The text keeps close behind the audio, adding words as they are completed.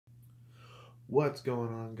What's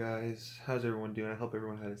going on, guys? How's everyone doing? I hope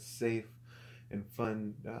everyone had a safe and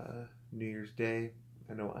fun New Year's Day.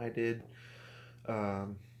 I know I did.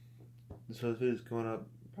 Um, so this video is going up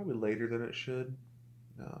probably later than it should.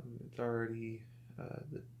 It's already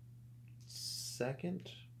the 2nd,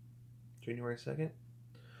 January 2nd.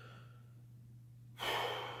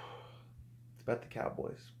 It's about the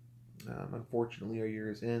Cowboys. Unfortunately, our year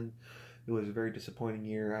is in. It was a very disappointing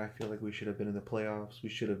year. I feel like we should have been in the playoffs. We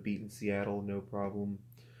should have beaten Seattle, no problem.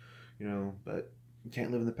 But you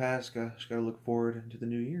can't live in the past. Just got to look forward into the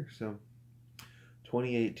new year. So,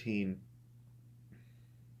 2018.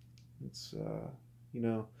 It's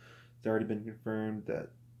it's already been confirmed that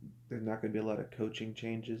there's not going to be a lot of coaching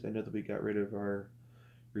changes. I know that we got rid of our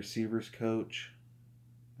receivers coach.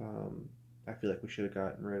 I feel like we should have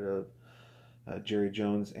gotten rid of Jerry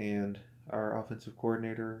Jones and our offensive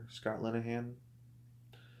coordinator, Scott Linehan.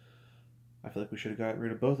 I feel like we should have gotten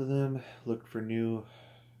rid of both of them, looked for new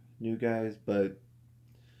guys, but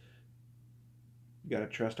you gotta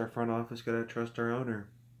trust our front office, gotta trust our owner.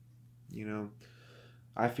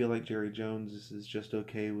 I feel like Jerry Jones is just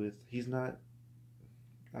okay with, he's not,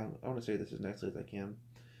 I want to say this as nicely as I can.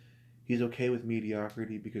 He's okay with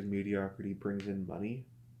mediocrity because mediocrity brings in money,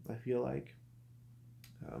 I feel like.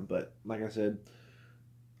 But like I said,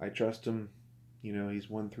 I trust him. He's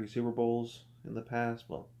won 3 Super Bowls in the past.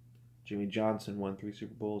 Well, Jimmy Johnson won 3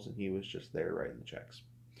 Super Bowls, and he was just there writing the checks.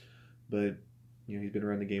 But, he's been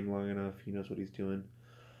around the game long enough. He knows what he's doing.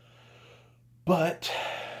 But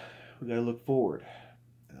we got to look forward.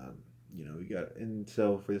 And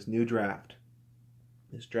so for this new draft,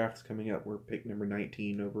 this draft's coming up. We're pick number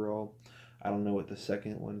 19 overall. I don't know what the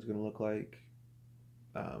second one's going to look like.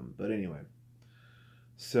 But anyway.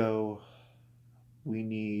 So we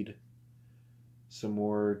need some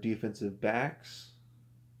more defensive backs.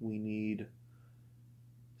 We need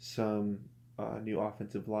some new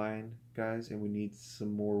offensive line guys, and we need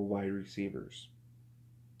some more wide receivers.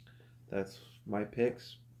 That's my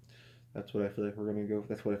picks. That's what I feel like we're going to go for.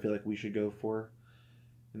 That's what I feel like we should go for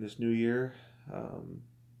in this new year,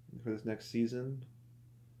 for this next season.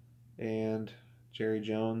 And Jerry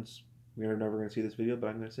Jones, we're never going to see this video, but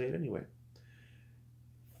I'm going to say it anyway.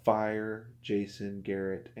 Fire Jason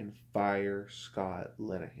Garret and fire Scott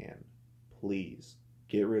Linehan. Please.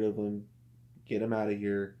 Get rid of them. Get them out of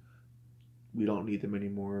here. We don't need them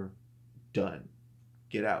anymore. Done.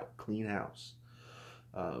 Get out. Clean house.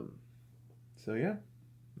 So yeah,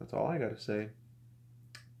 that's all I got to say.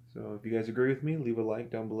 So if you guys agree with me, leave a like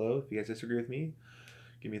down below. If you guys disagree with me,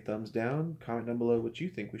 give me a thumbs down. Comment down below what you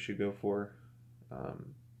think we should go for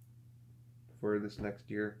this next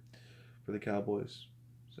year for the Cowboys.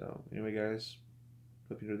 So anyway, guys,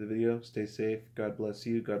 hope you enjoyed the video. Stay safe. God bless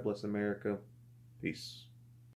you. God bless America. Peace.